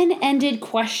open-ended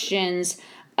questions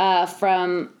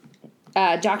from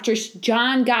Dr.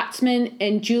 John Gottsman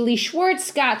and Julie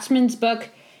Schwartz Gottsman's book,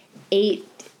 8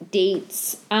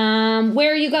 Dates. Where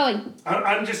are you going?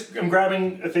 I'm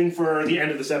grabbing a thing for the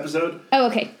end of this episode. Oh,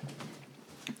 okay.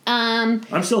 I'm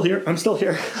still here.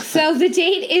 So the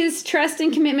date is trust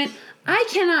and commitment. I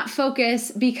cannot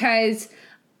focus because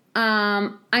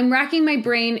I'm racking my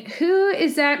brain. Who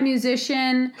is that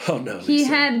musician? Oh, no. He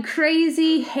had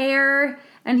crazy hair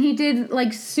and he did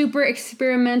like super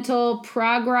experimental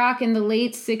prog rock in the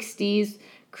late 60s.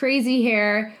 Crazy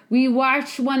hair. We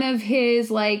watched one of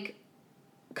his like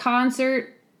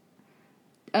concert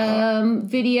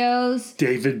videos.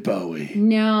 David Bowie.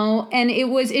 No, and it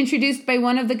was introduced by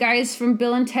one of the guys from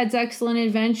Bill and Ted's Excellent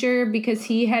Adventure because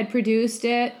he had produced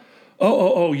it.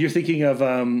 Oh! You're thinking of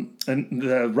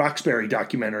the Roxbury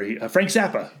documentary, Frank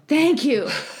Zappa. Thank you.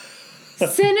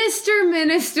 Sinister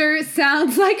Minister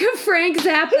sounds like a Frank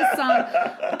Zappa song.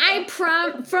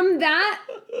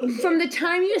 From the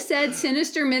time you said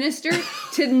Sinister Minister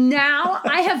to now,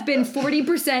 I have been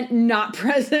 40% not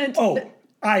present. Oh,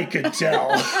 I could tell.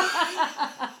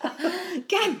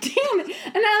 God damn it.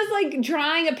 And I was like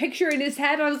drawing a picture in his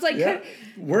head. I was like... Yeah.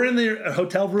 We're in the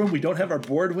hotel room. We don't have our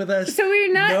board with us. So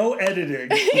we're not... No editing.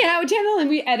 Yeah, generally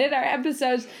we edit our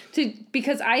episodes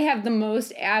because I have the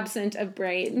most absent of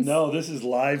brains. No, this is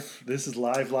live. We're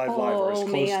as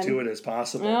close to it as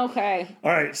possible. Okay.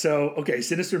 All right. So,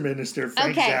 Sinister Minister,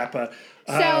 Frank Zappa.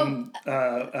 John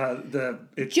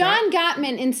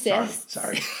Gottman insists...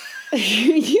 Sorry.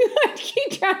 You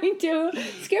keep trying to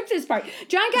skip this part.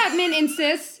 John Gottman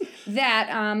insists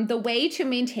that the way to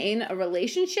maintain a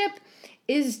relationship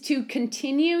is to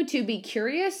continue to be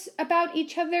curious about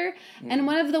each other. And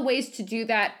one of the ways to do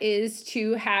that is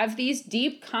to have these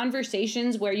deep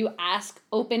conversations where you ask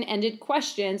open-ended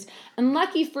questions. And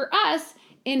lucky for us,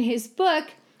 in his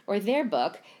book, or their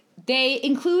book, they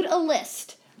include a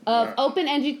list of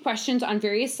open-ended questions on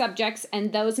various subjects,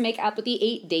 and those make up the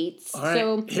 8 dates. All right,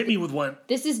 so hit me with one.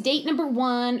 This is date number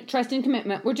 1, trust and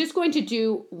commitment. We're just going to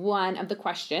do one of the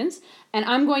questions, and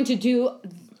I'm going to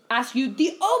ask you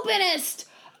the openest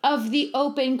of the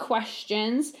open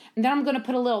questions, and then I'm going to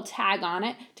put a little tag on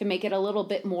it to make it a little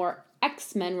bit more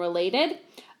X-Men related.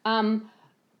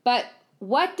 But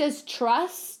what does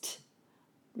trust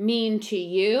mean to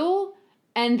you?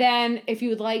 And then if you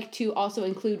would like to also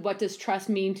include what does trust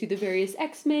mean to the various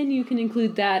X-Men, you can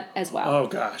include that as well. Oh,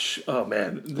 gosh. Oh,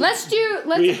 man. Let's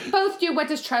both do what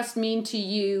does trust mean to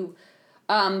you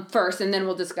first, and then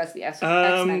we'll discuss the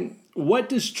X-Men. What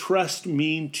does trust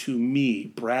mean to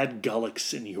me, Brad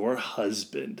Gullickson, your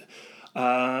husband?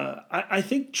 I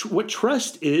think what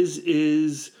trust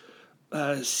is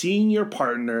seeing your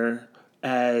partner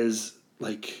as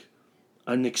like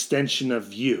an extension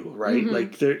of you, right? Mm-hmm.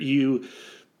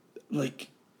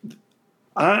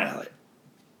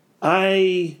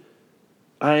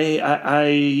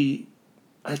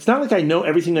 It's not like I know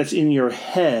everything that's in your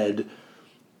head,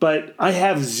 but I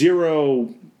have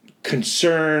zero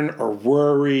concern or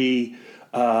worry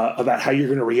about how you're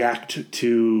going to react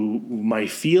to my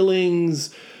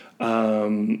feelings,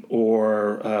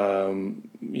 or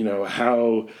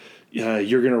how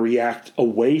you're going to react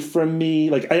away from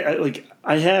me.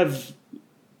 I have,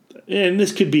 and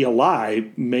this could be a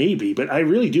lie, maybe, but I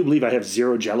really do believe I have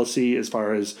zero jealousy as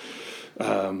far as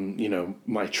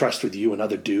my trust with you and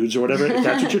other dudes or whatever. If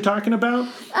that's what you're talking about.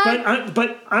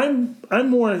 But I'm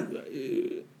more.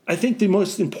 I think the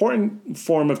most important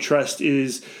form of trust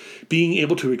is being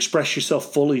able to express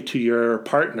yourself fully to your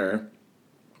partner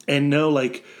and know,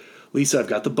 like, Lisa, I've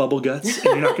got the bubble guts, and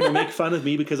you're not going to make fun of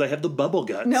me because I have the bubble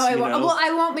guts. No, I won't. Well,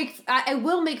 I won't make. I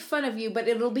will make fun of you, but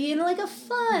it'll be in like a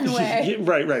fun way.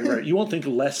 Right. You won't think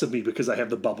less of me because I have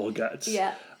the bubble guts.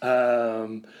 Yeah.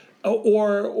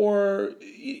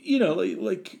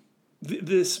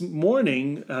 This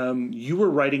morning, you were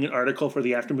writing an article for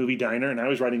the After Movie Diner, and I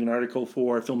was writing an article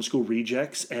for Film School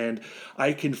Rejects, and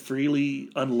I can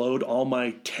freely unload all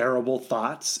my terrible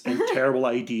thoughts and terrible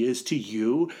ideas to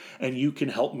you, and you can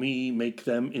help me make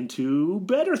them into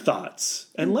better thoughts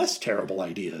and less terrible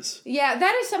ideas. Yeah,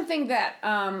 that is something that,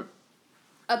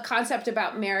 a concept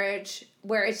about marriage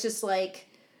where it's just like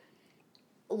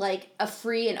a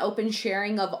free and open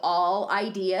sharing of all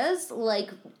ideas,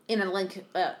 like in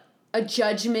a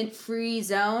judgment-free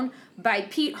zone by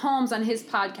Pete Holmes on his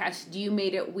podcast, You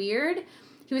Made It Weird.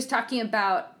 He was talking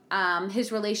about his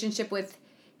relationship with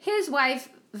his wife,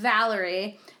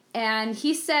 Valerie, and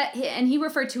he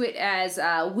referred to it as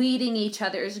weeding each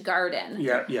other's garden.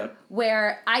 Yeah.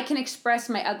 Where I can express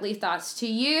my ugly thoughts to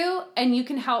you, and you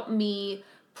can help me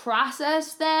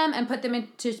process them and put them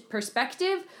into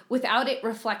perspective without it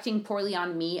reflecting poorly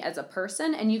on me as a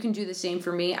person, and you can do the same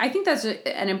for me. I think that's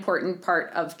an important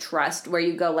part of trust, where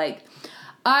you go like,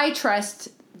 I trust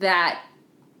that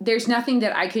there's nothing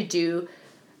that I could do,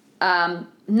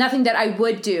 nothing that I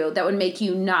would do that would make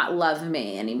you not love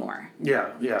me anymore.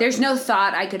 Yeah. There's no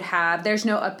thought I could have. There's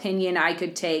no opinion I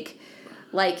could take.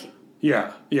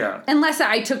 Yeah. Unless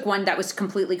I took one that was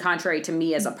completely contrary to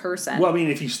me as a person. Well, I mean,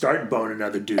 if you start boning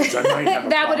other dudes, I might have a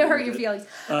that would problem hurt your with it. feelings.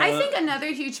 I think another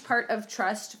huge part of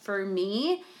trust for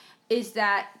me is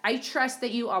that I trust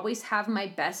that you always have my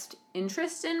best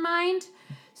interest in mind.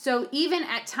 So even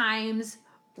at times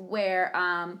where,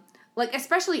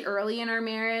 especially early in our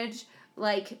marriage,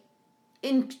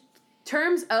 in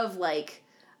terms of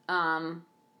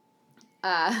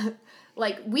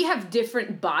we have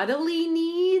different bodily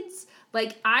needs.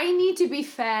 I need to be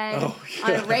fed on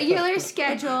a regular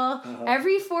schedule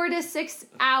every 4 to 6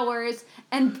 hours.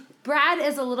 And Brad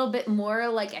is a little bit more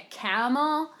like a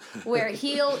camel, where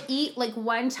he'll eat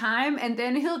one time and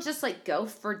then he'll just go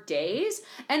for days.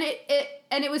 And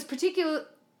it was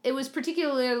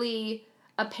particularly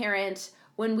apparent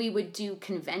when we would do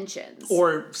conventions.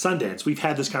 Or Sundance. We've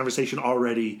had this conversation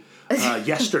already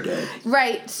yesterday.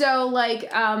 Right. So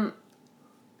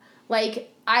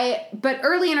but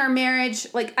early in our marriage,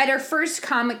 at our first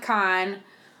Comic-Con,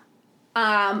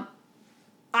 I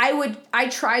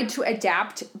tried to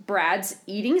adapt Brad's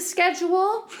eating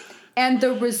schedule, and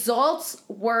the results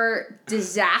were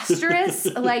disastrous.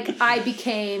 I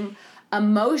became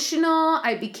emotional,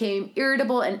 I became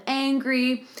irritable and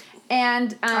angry,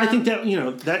 and I think that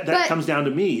that comes down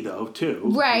to me though too.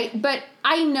 Right, but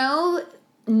I know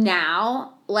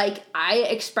now, I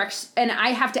express, and I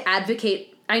have to advocate.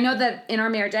 I know that in our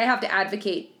marriage, I have to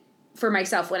advocate for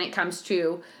myself when it comes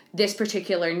to this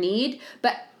particular need.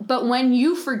 But when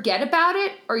you forget about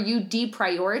it or you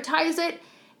deprioritize it,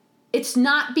 it's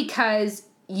not because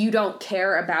you don't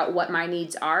care about what my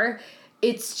needs are.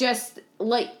 It's just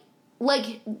I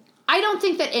don't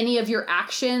think that any of your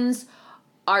actions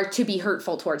are to be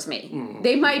hurtful towards me. Mm-hmm.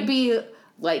 They might be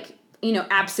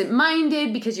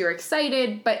absent-minded because you're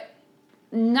excited, but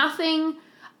nothing.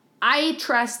 I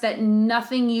trust that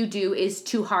nothing you do is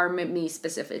to harm me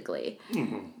specifically.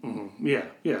 Mm-hmm, mm-hmm.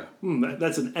 Yeah.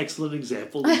 That's an excellent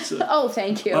example, Lisa. Oh,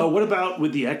 thank you. What about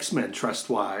with the X-Men,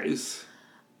 trust-wise?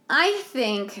 I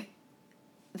think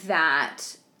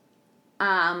that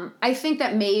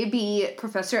maybe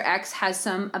Professor X has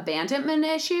some abandonment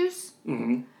issues.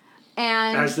 Mm-hmm.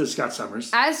 And as does Scott Summers.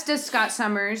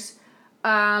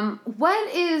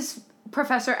 What is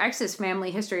Professor X's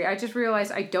family history? I just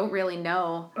realized I don't really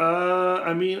know.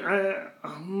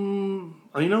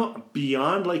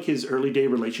 Beyond his early day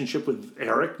relationship with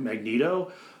Eric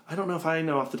Magneto, I don't know if I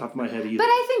know off the top of my head either. But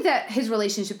I think that his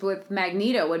relationship with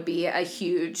Magneto would be a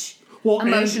huge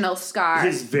emotional scar.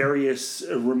 His various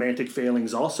romantic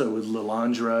failings also with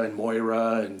Lilandra and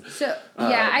Moira and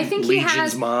I think Legion's he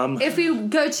has mom. If we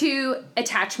go to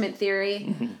attachment theory.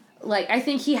 Mm-hmm. I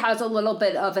think he has a little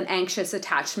bit of an anxious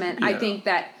attachment. Yeah. I think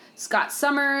that Scott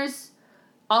Summers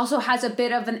also has a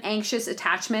bit of an anxious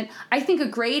attachment. I think a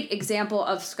great example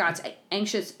of Scott's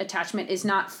anxious attachment is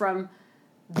not from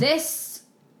this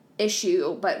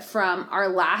issue, but from our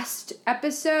last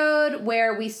episode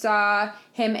where we saw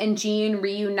him and Jean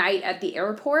reunite at the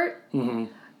airport, mm-hmm.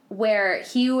 where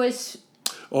he was...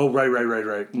 Oh, right.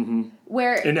 Mm-hmm.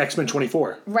 Where in X-Men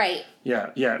 24. Right.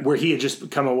 Yeah. Where he had just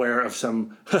become aware of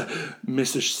some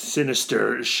Mr.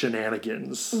 Sinister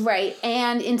shenanigans. Right.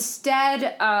 And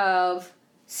instead of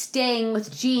staying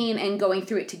with Jean and going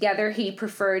through it together, he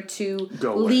preferred to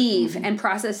leave and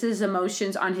process his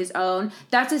emotions on his own.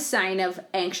 That's a sign of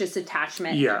anxious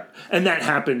attachment. Yeah. And that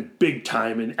happened big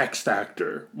time in X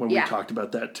Factor when we talked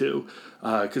about that too.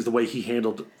 Because the way he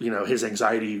handled, his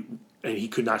anxiety and he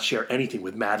could not share anything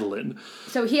with Madeline.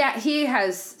 So he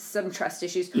has some trust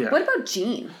issues. Yeah. What about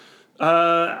Jean?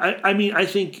 I mean, I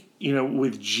think,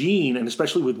 with Jean, and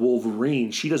especially with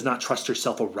Wolverine, she does not trust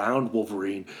herself around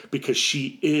Wolverine because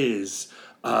she is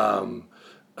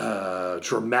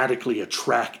dramatically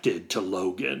attracted to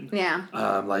Logan. Yeah.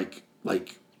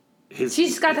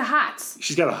 She's got the hots.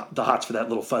 She's got the hots for that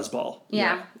little fuzzball.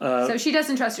 Yeah. So she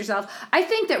doesn't trust herself. I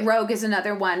think that Rogue is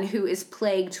another one who is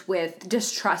plagued with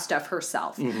distrust of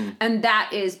herself. Mm-hmm. And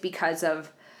that is because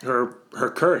of her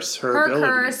curse, her ability.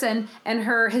 Curse and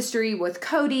her history with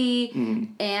Cody.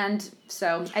 Mm-hmm. And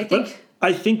so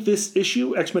I think this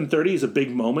issue, X-Men 30, is a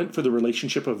big moment for the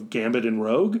relationship of Gambit and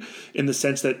Rogue in the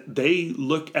sense that they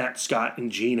look at Scott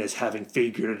and Jean as having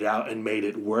figured it out and made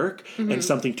it work and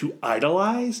something to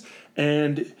idolize.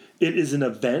 And it is an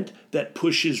event that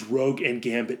pushes Rogue and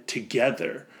Gambit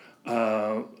together.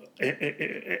 And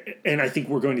I think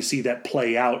we're going to see that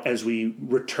play out as we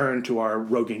return to our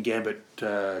Rogue and Gambit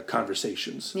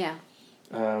conversations. Yeah.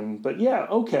 But yeah,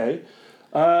 okay.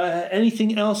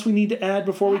 Anything else we need to add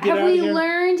before we get out of here? Have we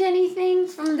learned anything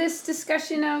from this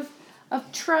discussion of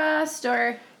trust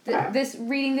or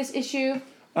reading this issue?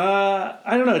 I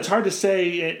don't know. It's hard to say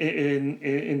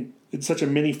in such a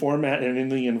mini format and in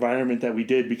the environment that we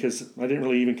did because I didn't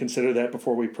really even consider that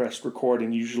before we pressed record,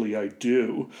 and usually I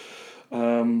do.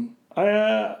 I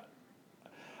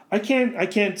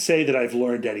can't say that I've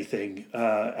learned anything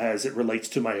as it relates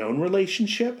to my own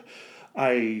relationship.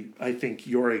 I think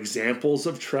your examples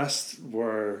of trust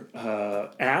were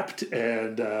apt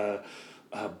and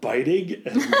biting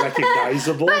and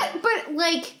recognizable. but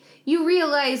like you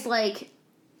realize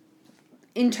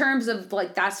in terms of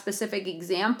that specific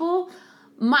example,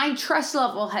 my trust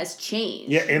level has changed.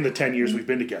 Yeah, in the 10 years we've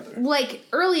been together.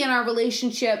 Early in our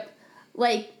relationship,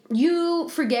 you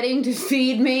forgetting to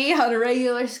feed me on a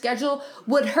regular schedule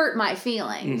would hurt my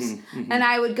feelings. Mm-hmm, mm-hmm. And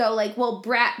I would go well,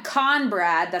 Brad,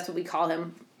 that's what we call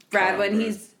him, Brad, when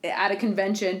he's at a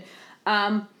convention.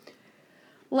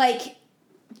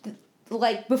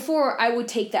 Before I would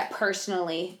take that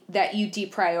personally, that you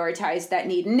deprioritize that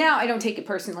need. Now I don't take it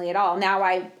personally at all. Now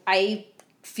I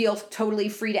feel totally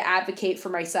free to advocate for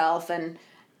myself and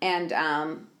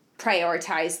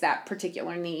prioritize that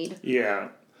particular need. Yeah.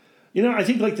 I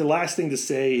think the last thing to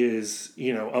say is,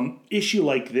 issue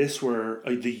like this where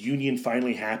the union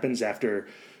finally happens after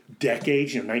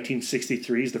decades.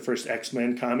 1963 is the first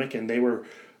X-Men comic, and they were,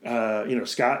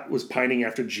 Scott was pining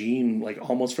after Jean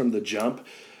almost from the jump.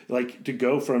 To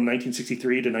go from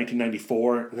 1963 to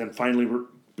 1994 and then finally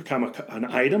become an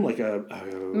item, a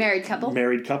married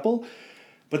couple.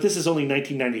 But this is only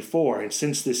 1994, and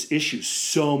since this issue,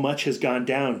 so much has gone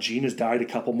down. Jean has died a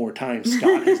couple more times.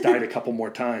 Scott has died a couple more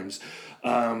times. They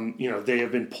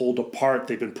have been pulled apart.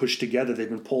 They've been pushed together. They've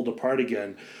been pulled apart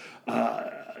again.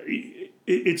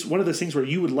 It's one of those things where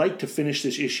you would like to finish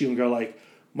this issue and go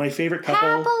my favorite couple.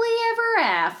 Happily ever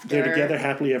after. They're together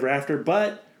happily ever after.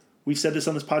 But we've said this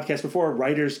on this podcast before,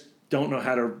 writers don't know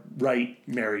how to write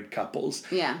married couples.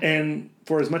 Yeah. And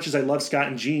for as much as I love Scott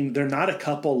and Jean, they're not a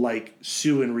couple like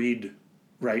Sue and Reed,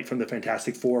 right, from the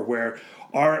Fantastic Four, where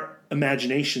our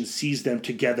imagination sees them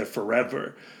together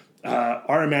forever.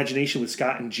 Our imagination with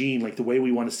Scott and Jean, the way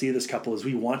we want to see this couple is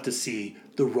we want to see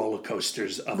the roller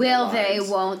coasters of their lives. Will they,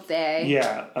 won't they?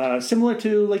 Yeah. Similar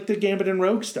to the Gambit and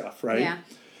Rogue stuff, right? Yeah.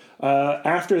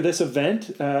 After this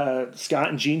event, Scott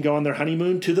and Jean go on their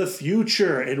honeymoon to the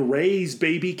future and raise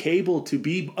baby Cable to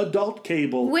be adult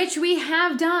Cable. Which we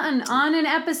have done on an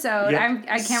episode. Yep.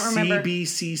 I can't remember.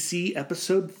 CBCC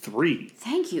episode 3.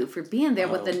 Thank you for being there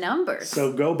with the numbers.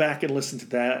 So go back and listen to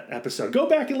that episode. Go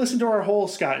back and listen to our whole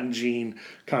Scott and Jean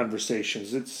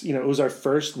conversations. It's, it was our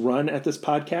first run at this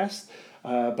podcast,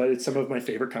 but it's some of my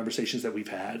favorite conversations that we've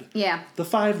had. Yeah. The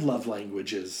 5 love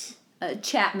languages.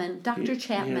 Chapman. Dr.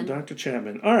 Chapman. Yeah, Dr.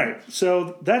 Chapman. All right.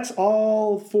 So that's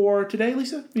all for today,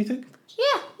 Lisa, do you think?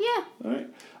 Yeah. All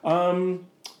right.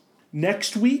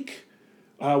 Next week,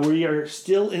 we are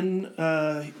still in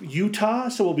Utah,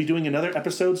 so we'll be doing another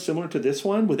episode similar to this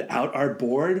one without our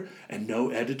board and no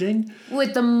editing.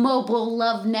 With the mobile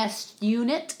Love Nest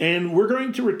unit. And we're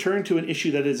going to return to an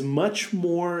issue that is much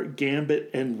more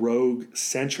Gambit and Rogue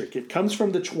centric. It comes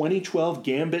from the 2012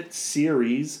 Gambit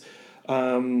series,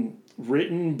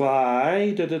 written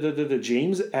by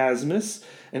James Asmus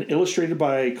and illustrated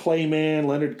by Clayman,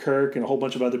 Leonard Kirk, and a whole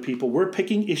bunch of other people. We're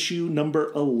picking issue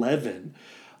number 11.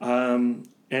 And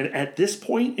at this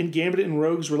point in Gambit and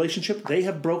Rogue's relationship, they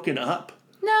have broken up.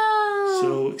 No!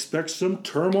 So expect some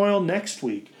turmoil next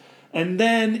week. And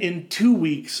then in 2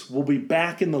 weeks, we'll be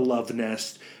back in the Love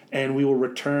Nest and we will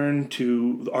return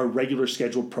to our regular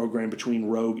scheduled program between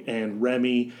Rogue and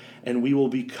Remy, and we will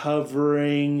be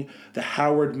covering the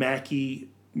Howard Mackie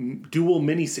dual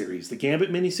miniseries, the Gambit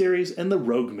miniseries and the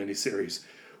Rogue miniseries,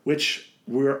 which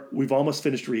we've almost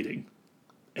finished reading.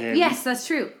 And yes, that's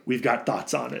true. We've got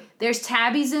thoughts on it. There's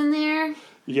tabbies in there.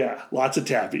 Yeah, lots of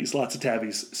tabbies.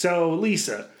 So,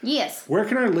 Lisa. Yes. Where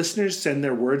can our listeners send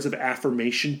their words of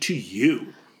affirmation to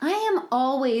you? I am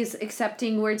always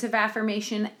accepting words of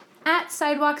affirmation at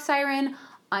Sidewalk Siren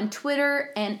on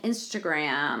Twitter and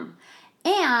Instagram.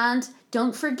 And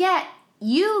don't forget,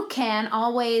 you can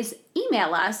always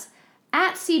email us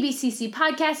at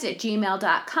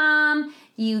cbccpodcast@gmail.com.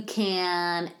 You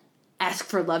can ask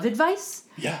for love advice.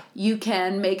 Yeah. You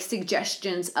can make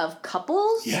suggestions of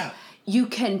couples. Yeah. You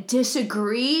can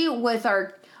disagree with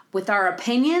our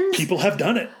opinions. People have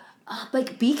done it.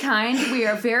 Like, be kind. We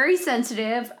are very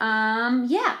sensitive.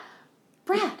 Yeah.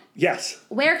 Brad. Yes.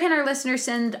 Where can our listeners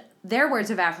send their words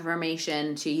of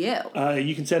affirmation to you?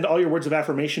 You can send all your words of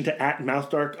affirmation to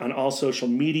 @MouthDark on all social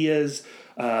medias.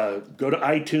 Go to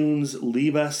iTunes,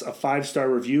 leave us a 5-star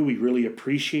review. We really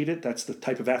appreciate it. That's the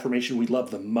type of affirmation we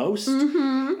love the most.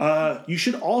 Mm-hmm. You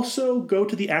should also go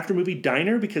to the After Movie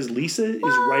Diner because Lisa is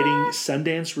writing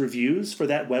Sundance reviews for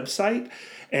that website.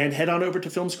 And head on over to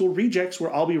Film School Rejects where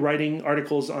I'll be writing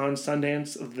articles on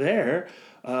Sundance there.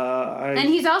 And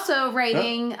he's also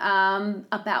writing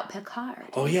about Picard.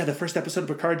 Oh, yeah. The first episode of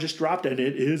Picard just dropped, and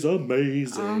it is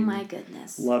amazing. Oh, my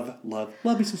goodness. Love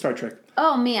me some Star Trek.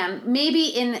 Oh, man. Maybe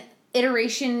in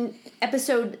iteration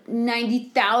episode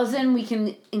 90,000, we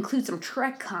can include some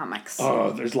Trek comics.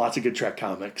 Oh, there's lots of good Trek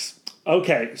comics.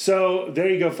 Okay, so there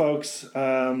you go, folks.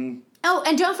 And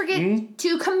don't forget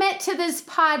to commit to this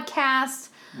podcast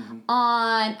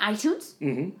on iTunes,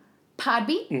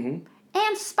 Podbean,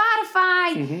 and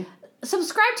Spotify.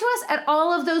 Subscribe to us at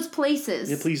all of those places.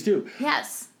 Yeah, please do.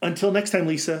 Yes. Until next time,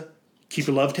 Lisa, keep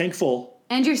your love tank full.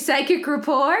 And your psychic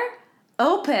rapport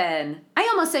open. I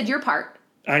almost said your part.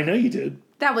 I know you did.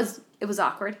 It was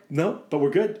awkward. No, but we're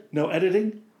good. No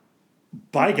editing.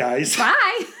 Bye, guys.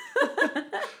 Bye.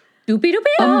 Doopy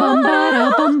doopy. Bum bum ba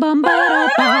da bum bum ba